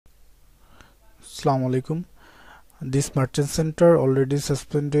Assalamu alaikum. This merchant center already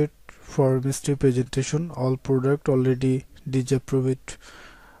suspended for misrepresentation. All product already disapproved.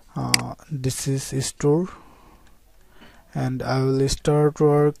 This is store, and I will start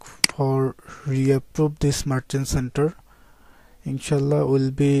work for reapprove this merchant center. Inshallah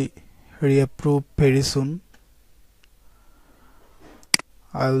will be reapproved very soon.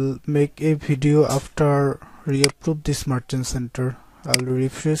 I will make a video after reapprove this merchant center. I will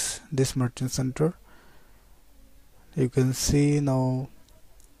refresh this merchant center. You can see now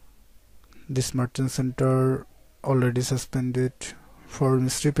this merchant center already suspended for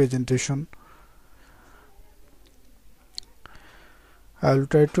misrepresentation. I will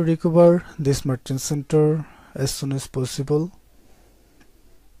try to recover this merchant center as soon as possible.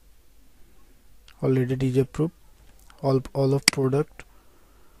 Already disapproved all of product.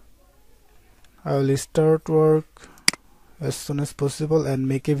 I will start work as soon as possible and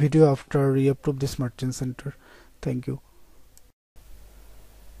make a video after reapprove this merchant center. Thank you.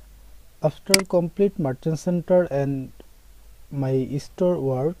 After complete merchant center and my store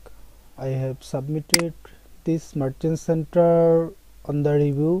work, I have submitted this merchant center on the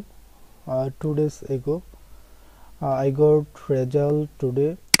review 2 days ago. I got result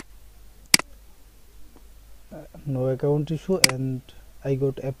today. No account issue, and I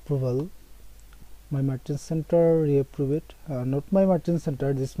got approval. My merchant center reapprove it. Not my merchant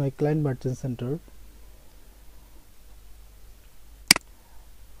center, this is my client merchant center.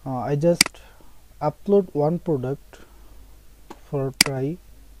 I just upload one product for try.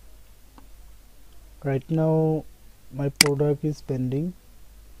 Right now my product is pending.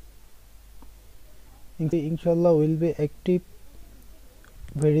 Inshallah will be active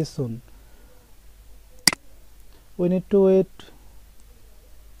very soon. We need to wait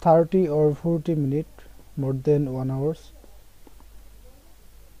 30 or 40 minutes, more than 1 hour.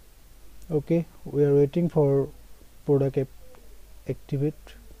 Okay, we are waiting for product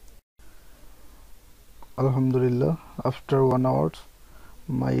activate. Alhamdulillah, after 1 hour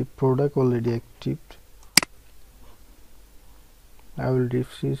my product already active. I will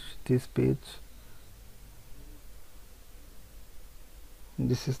refresh this page.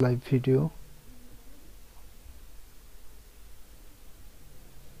 This is live video.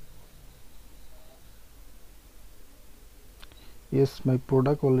 Yes, my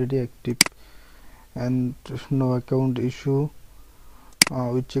product already active and no account issue.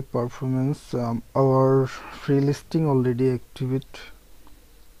 We check performance. Our free listing already activate.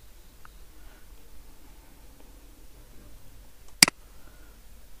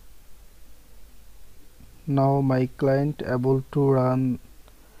 Now my client able to run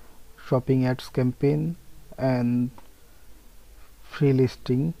shopping ads campaign and free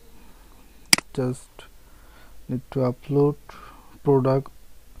listing. Just need to upload product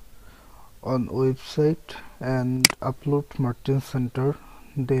on website and upload merchant center,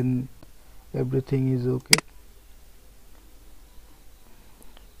 then everything is okay.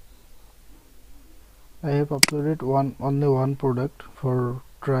 I have uploaded only one product for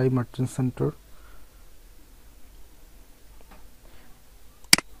try merchant center.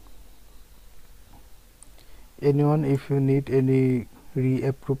 Anyone, if you need any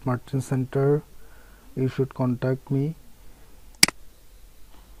reapproved merchant center, you should contact me.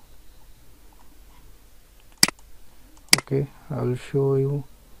 Okay, I will show you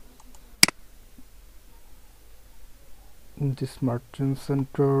this merchant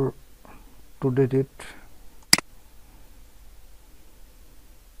center today date.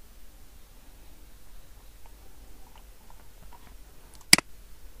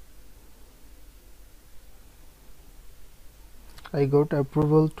 I got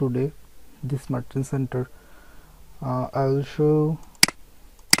approval today, this merchant center. I will show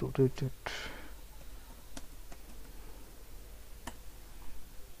today date.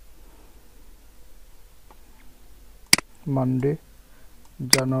 Monday,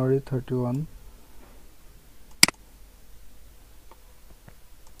 January 31.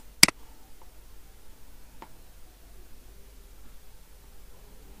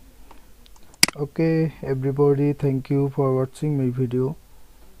 Okay everybody, thank you for watching my video.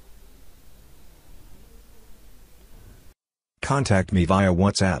 Contact me via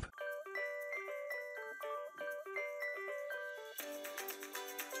WhatsApp